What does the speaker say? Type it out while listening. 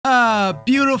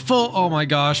beautiful. Oh my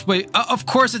gosh. Wait, of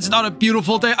course it's not a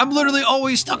beautiful day. I'm literally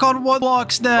always stuck on 1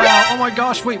 blocks now. Oh my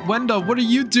gosh. Wait, Wenda, what are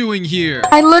you doing here?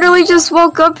 I literally just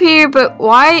woke up here, but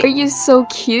why are you so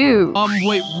cute?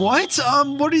 Wait, what?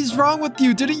 What is wrong with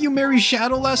you? Didn't you marry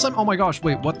Shadow last time? Oh my gosh.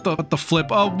 Wait, what the flip?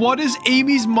 What is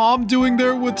Amy's mom doing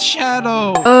there with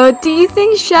Shadow? Do you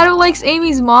think Shadow likes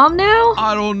Amy's mom now?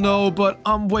 I don't know, but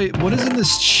wait, what is in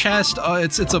this chest?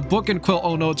 It's a book and quill.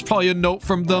 Oh no, it's probably a note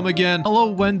from them again.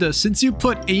 Hello, Wenda. Since you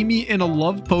put Amy in a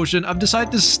love potion, I've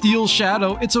decided to steal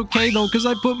Shadow. It's okay though, because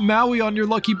I put Mawie on your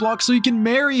lucky block so you can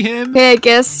marry him. Okay, I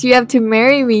guess you have to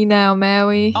marry me now,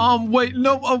 Mawie. Wait,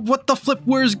 no, what the flip?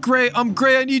 Where's Gray?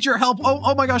 Gray, I need your help.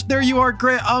 Oh my gosh, there you are,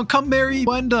 Gray. Come marry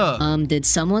Wenda. Did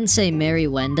someone say marry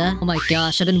Wenda? Oh my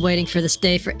gosh, I've been waiting for this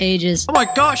day for ages. Oh my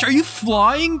gosh, are you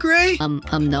flying, Gray? No,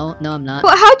 I'm not.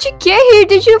 Well, how'd you get here?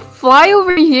 Did you fly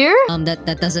over here?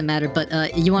 That doesn't matter,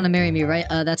 but you want to marry me, right?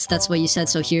 That's what you said.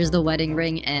 So here's the wedding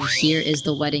ring, and here is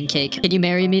the wedding cake. Can you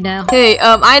marry me now? Hey,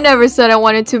 I never said I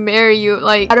wanted to marry you.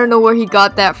 Like, I don't know where he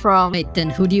got that from. Wait, then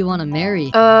who do you want to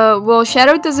marry? Well,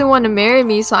 Shadow doesn't want to marry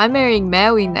me, so I'm marrying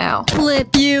Mawie now.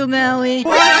 Flip you, Mawie.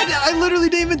 What? I literally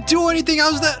didn't even do anything.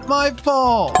 How's that my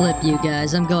fault? Flip you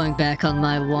guys. I'm going back on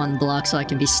my 1 block so I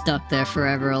can be stuck there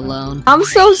forever alone. I'm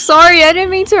so sorry. I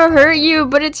didn't mean to hurt you,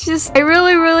 but it's just, I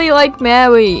really, really like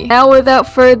Mawie. Now, without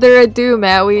further ado,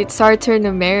 Mawie, it's our turn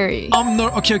to marry. No,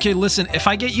 okay, listen. If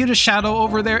I get you to Shadow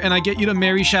over there and I get you to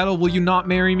marry Shadow, will you not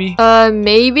marry me?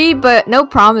 Maybe, but no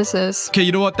promises. Okay,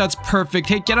 you know what? That's perfect.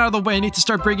 Hey, get out of the way. I need to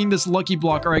start breaking this lucky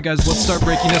block. All right, guys, let's start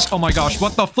breaking this. Oh my gosh,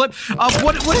 what the flip?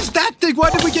 What is that thing? Why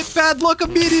did we get bad luck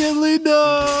immediately? No!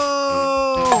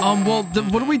 Well,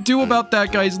 what do we do about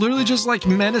that guy? He's literally just like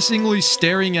menacingly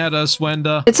staring at us,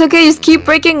 Wenda. It's okay, just keep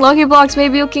breaking lucky blocks.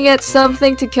 Maybe you can get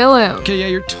something to kill him. Okay, yeah,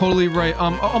 you're totally right.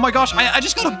 Oh my gosh, I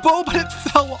just got a bow, but it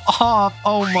fell off.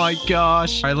 Oh my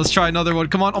gosh. All right, let's try another one.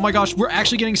 Come on. Oh my gosh, we're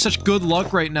actually getting such good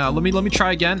luck right now. Let me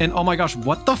try again. And oh my gosh,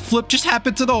 what the flip just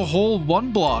happened to the whole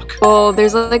 1 block? Oh,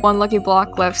 there's like 1 lucky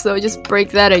block left, so just break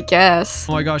that, I guess.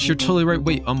 Oh my gosh, you're totally right.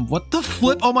 Wait, what the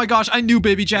flip? Oh my gosh, I knew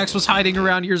Baby Jax was hiding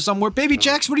around here somewhere. Baby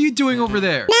Jax, what are you doing over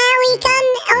there? Mawie,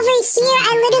 come over here.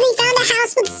 I literally found a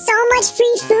house with so much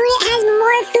free food. It has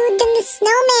more food than the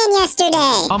snowman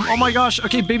yesterday. Oh my gosh.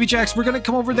 Okay, Baby Jax, we're gonna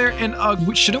come over there and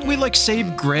shouldn't we like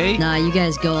save Gray? Nah, you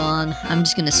guys go on. I'm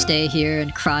just gonna stay here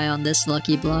and cry on this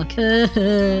lucky block.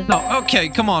 No, okay,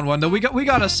 come on, Wenda. We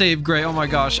gotta save Gray. Oh my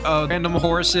gosh. Random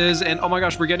horses and oh my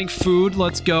gosh, we're getting food.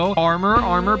 Let's go.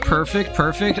 Armor, perfect.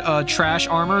 Trash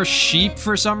armor, sheep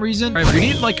for some reason. All right, we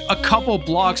need like a couple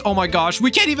blocks. Oh my gosh,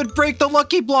 we can't even break the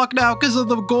lucky block now because of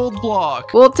the gold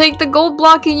block. We'll take the gold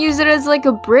block and use it as like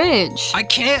a bridge. I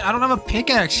can't. I don't have a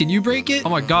pickaxe. Can you break it? Oh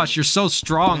my gosh, you're so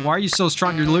strong. Why are you so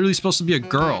strong? You're literally supposed to be a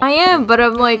girl. I am, but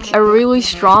I'm like a really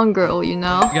strong girl, you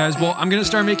know? Guys, well, I'm gonna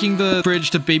start making the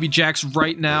bridge to Baby Jax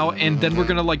right now, and then we're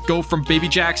gonna like go from Baby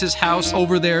Jax's house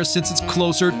over there since it's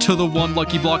closer to the 1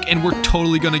 lucky block, and we're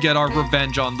totally gonna get our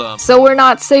revenge on them. So we're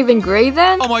not saving Gray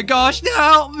then? Oh my gosh,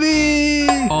 help me!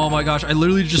 Oh my gosh, I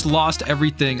literally just lost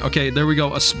everything. Okay, there we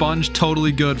go. A sponge,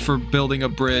 totally good for building a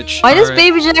bridge. Why does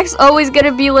Baby Jax always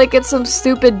gotta be like at some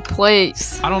stupid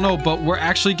place? I don't know, but we're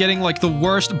actually getting like the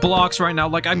worst blocks right now.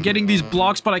 Like I'm getting these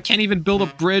blocks, but I can't even build a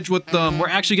bridge with them. We're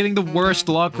actually getting the worst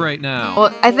luck right now.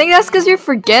 Well, I think that's because you're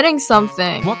forgetting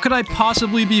something. What could I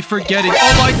possibly be forgetting?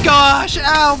 Oh my gosh!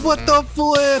 Ow! What the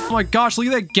flip? Oh my gosh! Look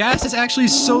at that gas! It's actually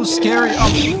so scary.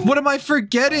 What am I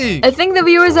forgetting? I think the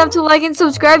viewers have to like and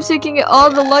subscribe so you can get all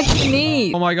the luck you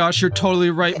need. Oh my gosh, you're totally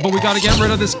right. But we gotta get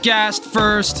rid of this gas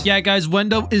first. Yeah, guys,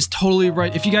 Wenda is totally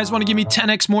right. If you guys want to give me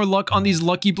 10x more luck on these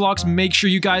lucky blocks, make sure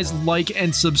you guys like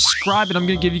and subscribe. And I'm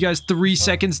gonna give you guys 3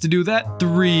 seconds to do that.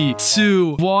 3,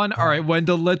 2, 1. All right,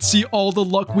 Wenda, let's see all the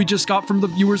luck we just got from the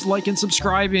viewers like and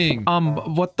subscribing.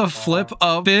 What the flip?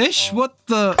 Fish? What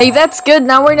the? Hey, that's good.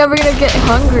 Now we're never gonna get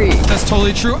hungry. That's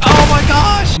totally true. Oh my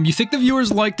gosh! You think the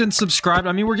viewers liked and subscribed?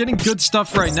 I mean, we're getting good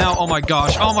stuff right now. Oh my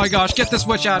gosh. Oh my gosh. Get this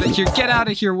witch out of here. Get out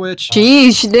of here, witch.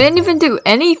 Jeez, she didn't even do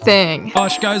anything.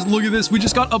 Gosh, guys, look at this. We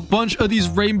just got a bunch of these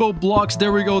rainbow blocks.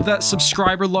 There we go. That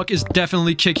subscriber luck is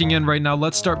definitely kicking in right now.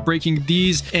 Let's start breaking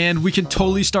these, and we can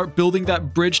totally start building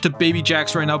that bridge to Baby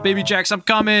Jax right now. Baby Jax, I'm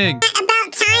coming. About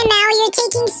about time, Mawie. You're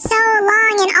taking so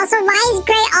long. And also, why is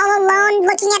Gray all alone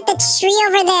looking at the tree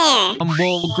over there?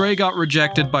 Well, Gray got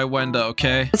rejected by Wenda,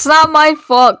 okay? It's not my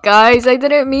fault, guys. I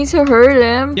didn't mean to hurt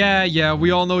him. Yeah,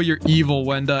 we all know you're evil,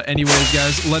 Wenda. Anyways,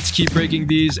 guys, let's keep breaking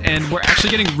these, and we're actually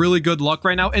getting really good luck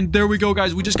right now. And there we go,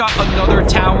 guys. We just got another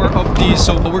tower of these.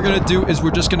 So what we're gonna do is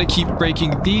we're just gonna keep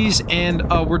breaking these, and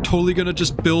we're totally gonna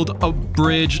just build a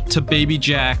bridge to Baby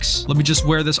Jack's. Let me just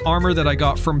wear this armor that I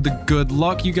got from the good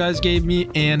luck you guys gave me,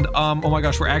 and oh my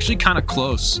gosh, we're actually kind of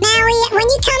close. Mawie, when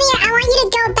you come here, I want you to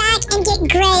go back and get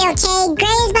Gray, okay?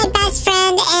 Gray is my best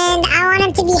friend, and I want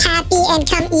him to be happy and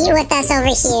come eat with us over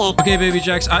here. Okay, Baby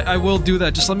Jax, I will do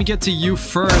that. Just let me get to you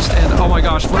first, and oh my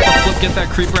gosh, what the flip? Get that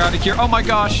creeper out of here. Oh my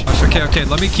gosh. Okay,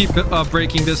 let me keep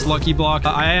breaking this lucky block.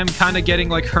 I am kind of getting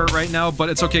like hurt right now, but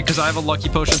it's okay because I have a lucky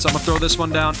potion, so I'm gonna throw this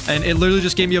one down, and it literally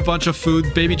just gave me a bunch of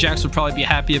food. Baby Jax would probably be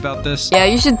happy about this. Yeah,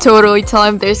 you should totally tell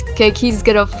him there's cake. He's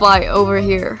gonna fly over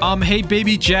here. Hey,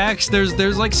 Baby Jax,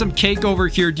 there's like some cake over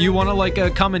here. Do you want to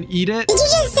like come and eat it? Did you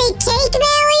just say cake,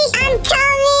 Mawie? I'm coming!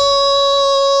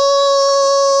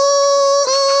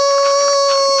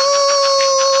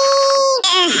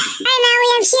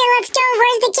 I'm here. Let's go.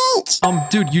 Where's the cake?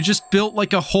 Dude, you just built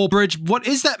like a whole bridge. What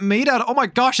is that made out of? Oh my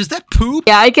gosh, is that poop?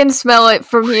 Yeah, I can smell it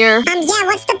from here. Yeah,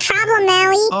 what's the problem,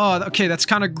 Mawie? Oh, okay, that's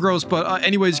kind of gross, but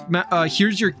anyways,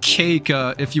 here's your cake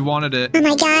if you wanted it. Oh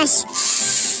my gosh.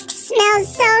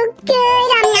 Smells so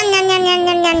good. Nom, nom, nom, nom,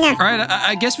 nom, nom, nom. All right,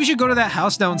 I guess we should go to that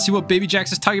house now and see what Baby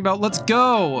Jax is talking about. Let's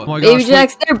go. Oh my gosh, Baby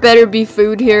Jax, there better be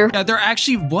food here. Yeah, they're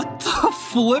actually, what the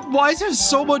flip? Why is there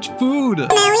so much food? Mawie,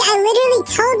 I literally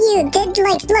told you.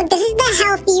 Look, this is the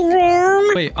healthy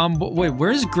room. Wait,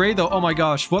 where's Gray though? Oh my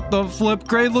gosh, what the flip?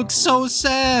 Gray looks so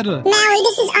sad. Mawie,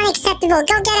 this is unacceptable.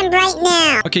 Go get him right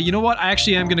now. Okay, you know what? I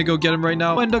actually am gonna go get him right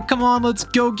now. Wenda, come on, let's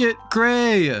go get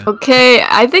Gray. Okay,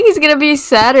 I think he's gonna be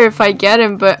sadder if I get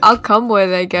him, but I'll come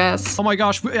with, I guess. Oh my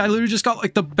gosh, I literally just got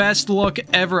like the best luck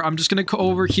ever. I'm just gonna go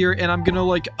over here and I'm gonna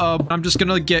like, I'm just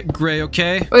gonna get Gray,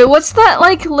 okay? Wait, what's that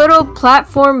like little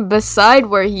platform beside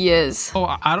where he is? Oh,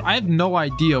 I have no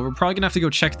idea. We're probably gonna have to go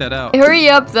check that out. Hurry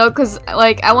up though, cause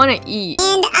like I wanna eat.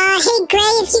 And hey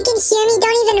Gray, if you can hear me,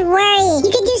 don't even worry. You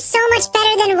can do so much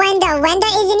better than Wenda. Wenda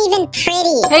isn't even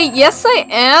pretty. Hey, yes I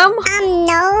am.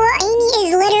 No, Amy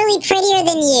is literally prettier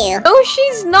than you. No,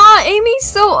 she's not. Amy's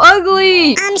so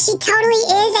ugly. She totally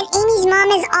is, and Amy's mom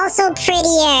is also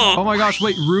prettier. Oh my gosh,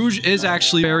 wait, Rouge is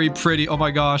actually very pretty. Oh my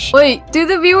gosh. Wait, do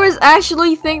the viewers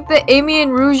actually think that Amy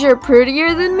and Rouge are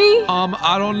prettier than me?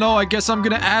 I don't know. I guess I'm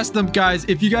gonna ask them, guys.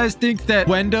 If you guys think that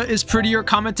Wenda is prettier,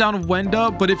 comment down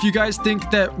Wenda. But if you guys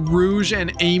think that Rouge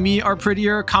and Amy are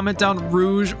prettier, comment down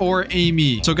Rouge or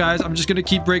Amy. So guys, I'm just gonna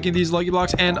keep breaking these lucky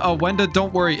blocks. And Wenda,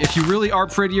 don't worry. If you really are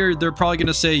prettier, they're probably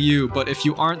gonna say you. But if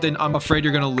you aren't, then I'm afraid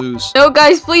you're gonna lose. No,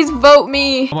 guys, please vote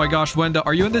me. Oh my gosh, Wenda,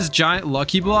 are you in this giant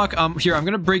lucky block? Here, I'm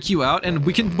gonna break you out, and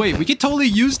we can totally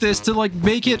use this to like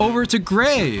make it over to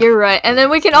Gray. You're right, and then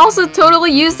we can also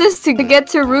totally use this to get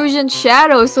to Rouge and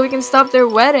Shadow so we can stop their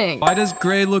wedding. Why does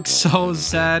Gray look so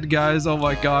sad, guys? Oh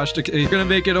my gosh, okay, you're gonna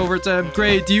make it over to him.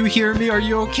 Gray, do you hear me? Are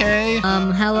you okay?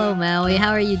 Hello, Mawie.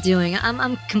 How are you doing?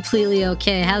 I'm completely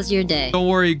okay. How's your day? Don't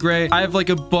worry, Gray. I have like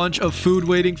a bunch of food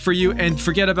waiting for you, and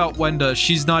forget about Wenda.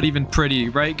 She's not even pretty,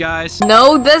 right, guys?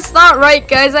 No, that's not right,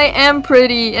 guys. I am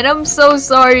pretty, and I'm so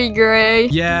sorry, Gray.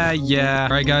 Yeah.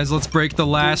 All right, guys, let's break the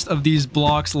last of these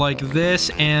blocks like this,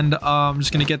 and I'm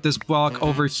just gonna get this block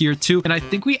over here too, and I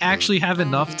think we actually have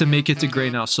enough to make it to Gray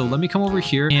now. So let me come over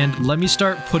here and let me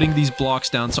start putting these blocks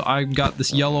down. So I've got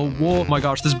this yellow wool. Oh my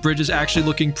gosh, this bridge is actually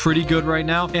looking pretty good right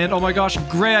now, and oh my gosh,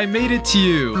 Gray, I made it to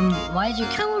you. Why did you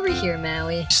come over here,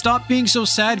 Mawie? Stop being so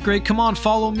sad, Gray. Come on,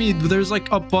 follow me. There's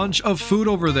like a bunch of food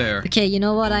over there. Okay, you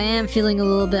know what? I am feeling a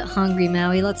little bit hungry,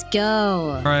 Mawie. Let's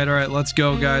go. All right, let's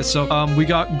go, guys. So we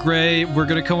got Gray. We're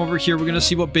gonna come over here. We're gonna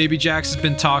see what Baby Jax has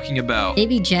been talking about.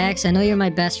 Baby Jax, I know you're my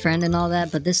best friend and all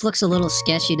that, but this looks a little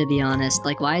sketchy, to be honest.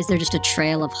 Like, why is there just a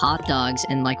trail of hot dogs,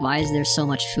 and like, why is there so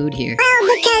much food here?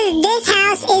 Well, because this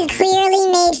house is clearly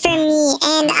made for me,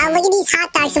 and look at these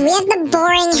hot dogs. So we have the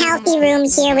boring healthy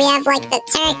rooms here. We have like the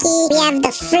turkey, we have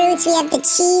the fruits, we have the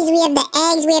cheese, we have the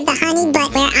eggs, we have the honey,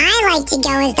 but where I like to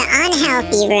go is the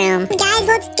unhealthy room. Guys,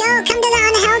 let's go. Come to the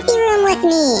unhealthy room with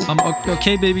me.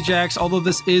 Okay, Baby Jax, although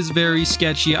this is very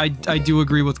sketchy, I do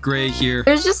agree with Gray here.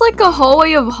 There's just like a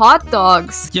hallway of hot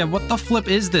dogs. Yeah, what the flip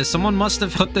is this? Someone must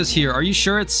have put this here. Are you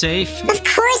sure it's safe? Of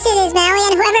course it is,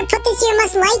 Mawie, and whoever put this here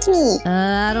must like me.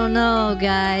 I don't know,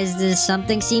 guys.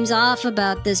 Something seems off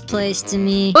about this place to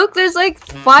me. Look, there's like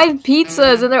 5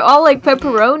 pizzas, and they're all like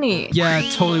pepperoni. Yeah,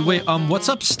 totally. Wait, what's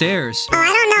upstairs? Oh,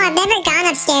 I don't know. I've never gone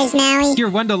upstairs, Maui. Here,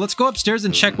 Wenda, let's go upstairs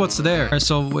and check what's there. All right,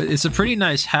 so it's a pretty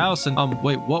nice house. And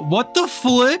wait, what the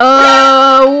flip?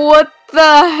 What the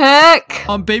heck?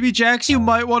 Baby Jax, you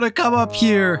might want to come up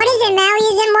here. What is it, Maui?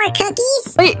 Is it more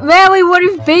cookies? Wait, Maui, what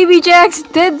if Baby Jax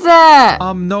did that?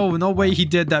 No way he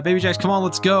did that. Baby Jax, come on,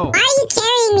 let's go. Why are you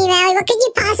carrying me, Maui? What could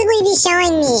you possibly be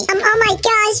showing me? Oh my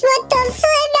gosh, what the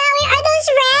flip, Maui? Are those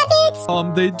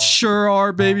rabbits? They sure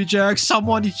are, Baby Jax.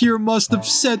 Someone here must have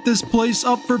set this place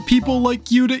up for people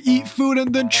like you to eat food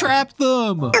and then trap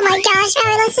them. Oh my gosh,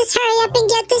 Maui, let's just hurry up and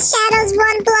get the shadows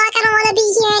one block. I don't want to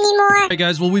be here anymore. Alright,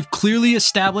 guys, well, we've clearly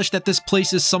established that this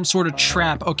place is some sort of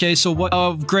trap. Okay, so what?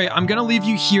 Great. I'm gonna leave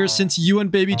you here since you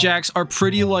and Baby Jax are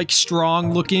pretty, like,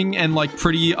 strong looking and, like,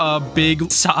 pretty,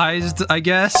 big sized, I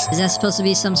guess. Is that supposed to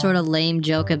be some sort of lame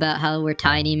joke about how we're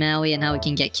tiny, Maui, and how we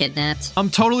can get kidnapped? I'm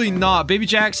totally not. Baby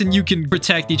Jax and you can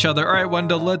protect each other. Alright,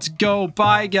 Wenda, let's go.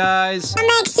 Bye, guys. Come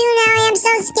back soon, Maui. I'm so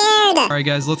scared. Alright,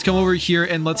 guys, let's come over here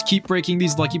and let's keep breaking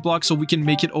these lucky blocks so we can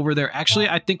make it over there. Actually,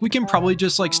 I think we can probably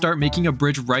just, like, start making a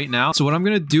bridge right now. So what I'm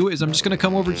gonna do is I'm just gonna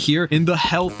come over here in the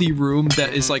healthy room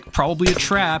that is, like, probably a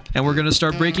trap, and we're gonna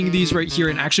start breaking these right here.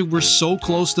 And actually, we're so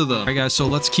close to them. Alright, guys, so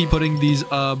let's keep putting these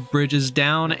bridges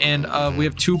down, and we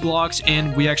have 2 blocks,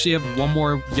 and we actually have 1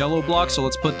 more yellow block, so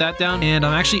let's put that down. And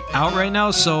I'm actually out right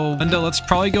now, so Wenda, let's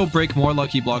probably go break more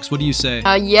lucky blocks. What do you say?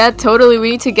 Yeah, totally.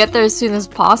 We need to get there as soon as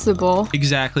possible.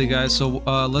 Exactly, guys. So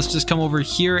let's just come over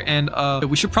here, and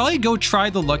we should probably go try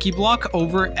the lucky block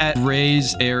over at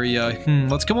Ray's area.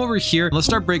 Let's come over here. Let's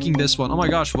start breaking this one. Oh my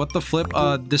gosh, what the flip?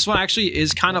 This one actually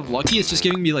is kind of lucky. It's just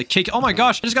giving me like cake. Oh my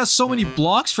gosh, I just got so many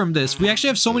blocks from this. We actually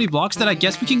have so many blocks that I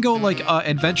guess we can go like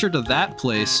adventure to that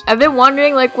place. I've been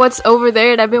wondering like what's over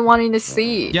there and I've been wanting to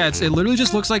see. Yeah, it literally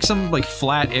just looks like some like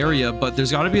flat area, but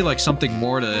there's got to be like something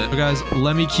more to it. So guys,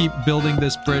 let me keep building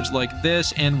this bridge like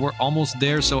this, and we're almost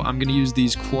there. So I'm gonna use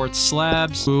these quartz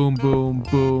slabs. Boom, boom,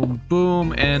 boom,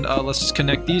 boom, and let's just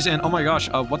connect these. And oh my gosh,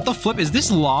 what the flip? Is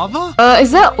this lava?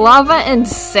 Is that lava and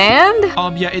sand?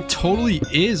 Yeah, it totally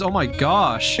is. Oh my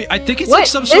gosh. I think it's what like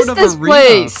some sort of this arena.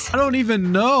 Place? I don't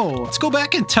even know. Let's go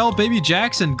back and tell Baby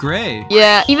Jax and Gray.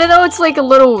 Yeah, even though it's like a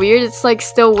little weird, it's like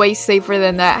still way safer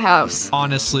than that house.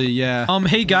 Honestly, yeah.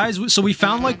 Hey guys, so we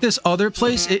found like this other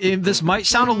place. This might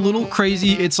sound a little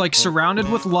crazy. It's like surrounded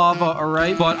with lava, all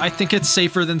right? But I think it's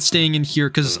safer than staying in here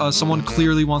because someone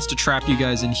clearly wants to trap you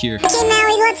guys in here. Okay,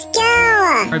 Maui, let's go.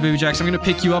 All right, Baby Jax, I'm gonna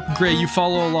pick you up. Gray, you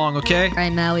follow along, okay? All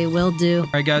right, Maui, will do. All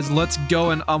right, guys, let's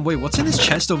go. And wait, what's in this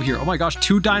chest over here? Oh my gosh,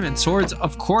 2 diamond swords.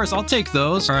 Of course, I'll take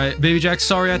those. All right, Baby Jax,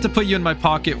 sorry, I had to put you in my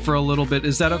pocket for a little bit.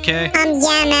 Is that okay? Yeah,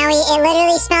 Maui, it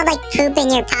literally smelled like poop in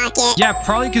your pocket. Yeah,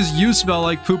 probably because you smell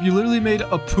like poop. You literally made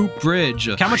a poop bridge.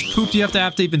 How much poop do you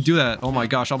have to even do that? Oh my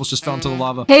gosh, I almost just fell into the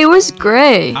lava. Hey, where's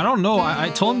Gray? I don't know. I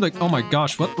told him that. Oh my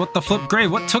gosh, what the flip? Gray,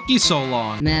 what took you so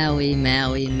long? Maui,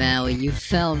 you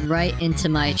fell right into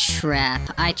my trap.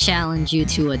 I challenge you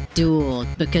to a duel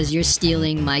because you're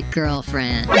stealing my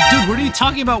girlfriend. Dude, what are you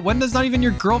talking about? Wenda's not even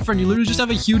your girlfriend. You literally just have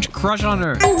a huge crush on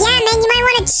her. Yeah, man, you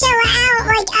might want to chill out.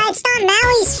 Like, it's not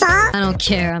Maui's fault. I don't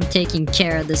care. I'm taking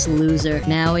care of this loser.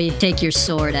 Maui, take your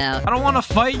sword out. I don't want to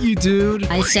fight you, dude.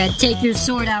 I said take your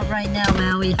sword out right now,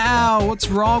 Maui. Ow, what's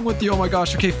wrong with you? Oh my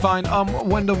gosh. Okay, fine.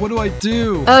 Wenda, what do I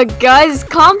do? Guys,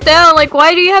 calm down. Like,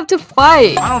 why do you have to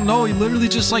fight? I don't know. He literally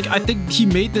just like, I think he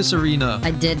made this arena.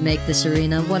 I did make this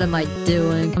arena. What am I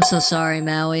doing? I'm so sorry,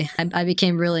 Maui. I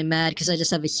became really mad because I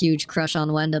just have a huge crush on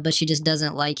Wenda, but she just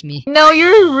doesn't like me. No,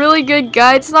 you're a really good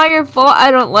guy. It's not your fault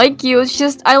I don't like you. It's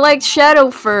just I liked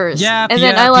Shadow first. Yeah, and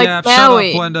then I like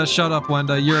Maui. Shut up,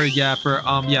 Wenda. You're a yapper.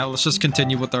 Yeah, let's just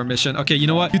continue with our mission. Okay, you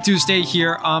know what? You two stay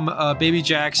here. Baby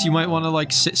Jax, you might want to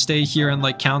like stay here and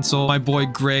like counsel my boy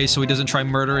Gray so he doesn't try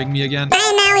murdering me again. Bye,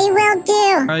 Maui, will do.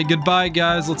 All right, goodbye,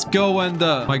 guys. Let's go,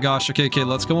 Wenda. Oh my gosh. Okay,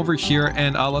 let's go over here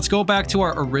and let's go back to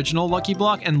our original lucky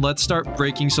block and let's start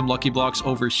breaking some lucky blocks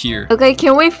over here. Okay,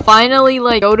 can we finally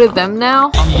like go to them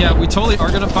now? Yeah, we totally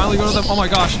are gonna finally go to them. Oh my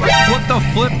gosh, what the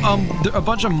flip? A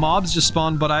bunch of mobs just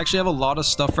spawned, but I actually have a lot of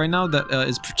stuff right now that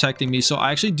is protecting me. So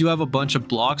I actually do have a bunch of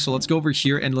blocks. So let's go over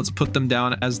here and let's put them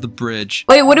down as the bridge.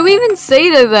 Wait, what do we even say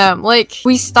to them? Like,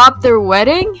 we stopped their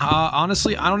wedding?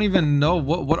 Honestly, I don't even know.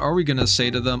 What are we gonna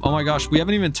say to them? Oh my gosh, we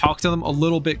haven't even talked to them a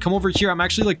little bit. Come over here. I'm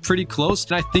actually like pretty close,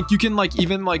 and I think you can like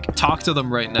even like talk to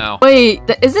them right now. Wait,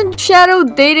 isn't Shadow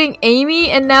dating Amy? Amy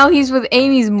and now he's with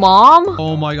Amy's mom?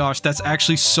 Oh my gosh, that's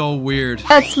actually so weird.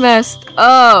 That's messed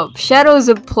up. Shadow's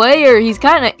a player. He's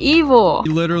kind of evil. He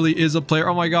literally is a player.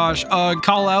 Oh my gosh,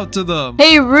 call out to them.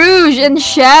 Hey, Rouge and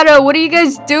Shadow, what are you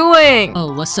guys doing?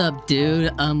 Oh, what's up,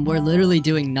 dude? We're literally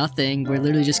doing nothing. We're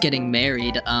literally just getting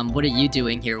married. What are you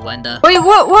doing here, Wenda? Wait,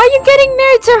 what? Why are you getting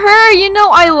married to her? You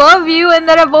know I love you and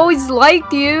that I've always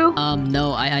liked you.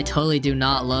 No, I totally do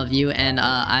not love you, and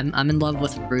I'm in love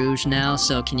with Rouge now,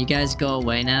 so can you guys go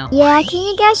away now? Yeah, can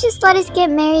you guys just let us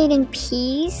get married in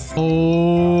peace?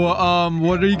 Oh,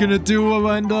 what are you gonna do,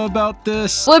 Wenda, about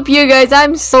this? Flip you guys,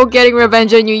 I'm so getting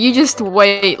revenge on you. You just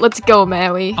wait. Let's go,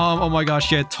 Mawie. Oh my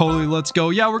gosh, yeah, totally, let's go.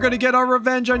 Yeah, we're gonna get our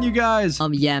revenge on you guys.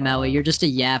 Yeah, Mawie, you're just a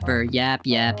yapper. Yap,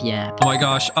 yap, yap. Oh my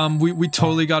gosh, we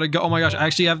totally gotta go. Oh my gosh, I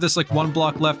actually have this like 1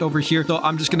 block left over here, so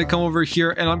I'm just gonna come over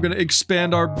here and I'm gonna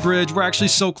expand our bridge. We're actually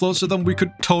so close to them, we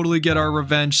could totally get our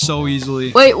revenge so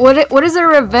easily. Wait, what is our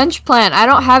revenge plan? I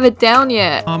don't have it down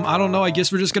yet. I don't know, I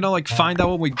guess we're just gonna like find out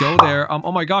when we go there.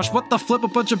 Oh my gosh, what the flip, a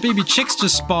bunch of baby chicks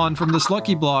just spawned from this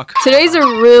lucky block. Today's a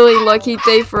really lucky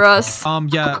day for us.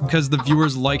 Yeah, because the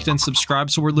viewers liked and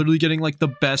subscribed, so we're literally getting like the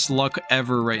best luck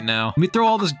ever right now. Let me throw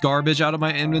all this garbage out of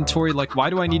my inventory. Like, why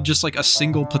do I need just like a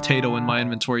single potato in my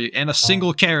inventory and a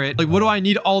single carrot? Like, what do I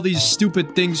need all these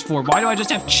stupid things for? Why do I just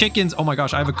have chickens? Oh my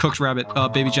gosh, I have a cooked rabbit.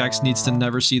 Baby Jax needs to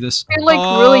never see this. You're like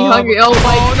really hungry. Oh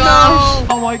my gosh.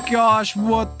 No. Oh my gosh,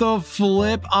 what the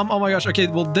flip? Oh my gosh. Okay,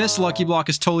 well, this lucky block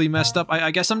is totally messed up.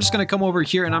 I guess I'm just gonna come over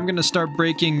here and I'm gonna start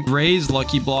breaking Gray's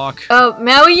lucky block. Oh,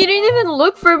 Mawie, you didn't even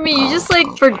look for me. You just like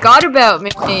forgot about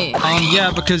me.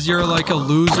 Yeah, because you're like a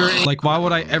loser. Like, why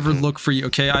would I ever look for you?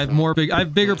 Okay, I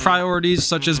have bigger priorities,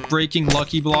 such as breaking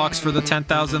lucky blocks for the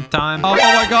 10,000th time. Oh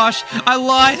my gosh, I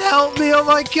lied. Help me. Oh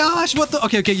my gosh, what the?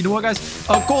 Okay, you know what, guys?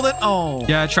 Golden. Oh,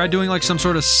 yeah, I tried doing like some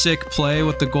sort of sick play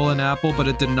with the golden apple, but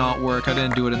it did not work. I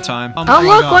didn't do it in time. Oh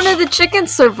look, one of the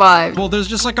chickens survived. Well, there's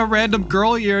just like a random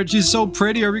girl here, and she's so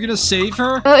pretty. Are we gonna save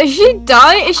her? Is she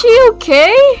dying? Is she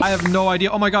okay? I have no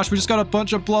idea. Oh my gosh, we just got a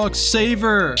bunch of blocks. Save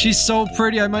her. She's so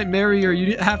pretty. I might marry her.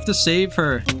 You have to save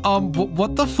her.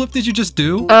 What the flip did you just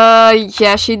do?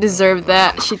 Yeah, she deserved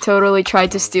that. She totally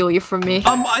tried to steal you from me.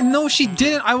 No, she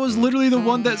didn't. I was literally the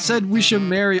one that said we should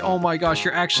marry. Oh my gosh,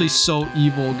 you're actually so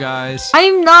evil, guys.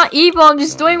 I'm not evil. I'm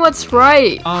just doing what's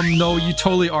right. No, you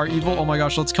totally are evil. Oh my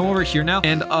gosh, let's come over here now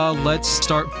and let's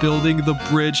start building the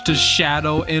bridge to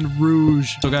Shadow and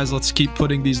Rouge. So guys, let's keep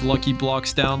putting these lucky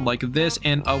blocks down like this,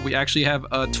 and we actually have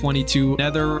 22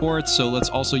 nether quartz, so let's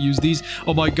also use these.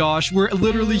 Oh my gosh, we're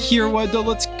literally here, Wenda.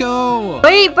 Let's go.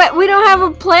 Wait, but we don't have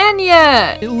a plan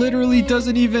yet. It literally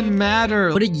doesn't even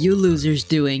matter. What are you losers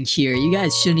doing here? You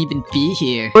guys shouldn't even be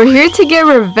here. We're here to get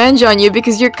revenge on you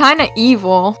because you're kind of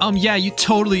evil. Yeah, you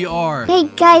totally are. Hey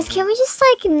guys, can we just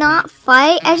like not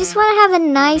fight? I just want to have a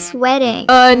nice wedding.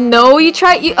 No,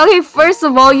 okay, first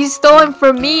of all, you stole him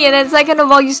from me, and then second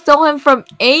of all, you stole him from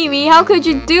Amy. How could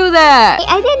you do that?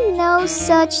 I didn't know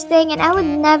such thing, and I would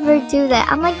never do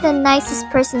that. I'm like the nicest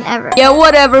person ever. Yeah,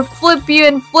 whatever. Flip you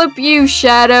and flip you,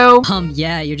 Shadow.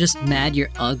 Yeah, you're just mad you're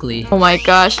ugly. Oh my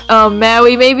gosh.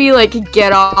 Mawie, maybe like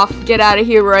get out of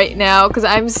here right now, because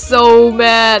I'm so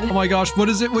mad. Oh my gosh, what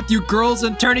is it with you girls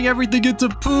and turning everything into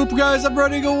poop, guys? I'm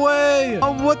running away.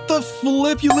 What the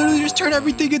flip? You literally just turned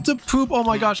everything into poop. Oh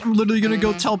my gosh, I'm literally gonna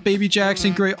go tell Baby Jax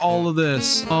and Gray all of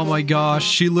this. Oh my gosh,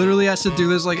 she literally has to do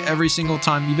this like every single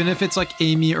time, even if it's like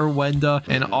Amy or Wenda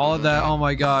and all of that. Oh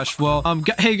my gosh. Well,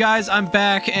 hey guys, I'm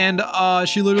back, and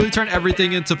she literally turned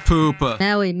everything into poop.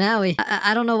 Mawie,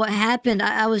 I don't know what happened.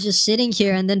 I was just sitting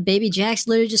here, and then Baby Jax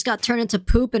literally just got turned into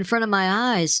poop in front of my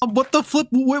eyes. What the flip?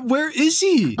 Where is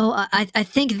he? Oh, I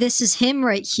think this is him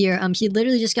right here. He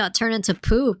literally just got turned into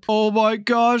poop. Oh my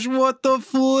gosh, what the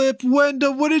flip?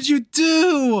 Wenda, what did you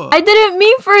do? I didn't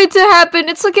mean for it to happen.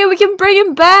 It's okay, we can bring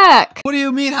him back. What do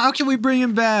you mean? How can we bring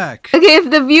him back? Okay, if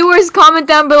the viewers comment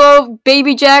down below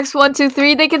Baby Jax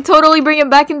 123, they can totally bring him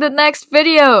back in the next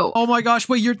video. Oh my gosh,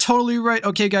 wait, you're totally right.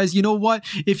 Okay, guys, you know what?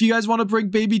 If you guys want to bring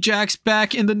Baby Jax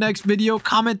back in the next video,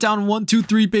 comment down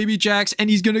 123 Baby Jax, and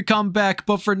he's gonna come back.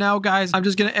 But for now, guys, I'm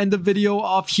just gonna end the video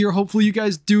off here. Hopefully, you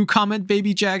guys do comment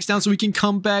Baby Jax down so we can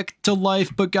come back to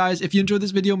life. But guys, if you enjoyed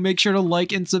this video, make sure to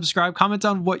like and subscribe. Comment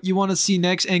down what you want to see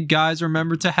next. And guys,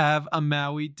 remember to have a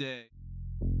Mawie day.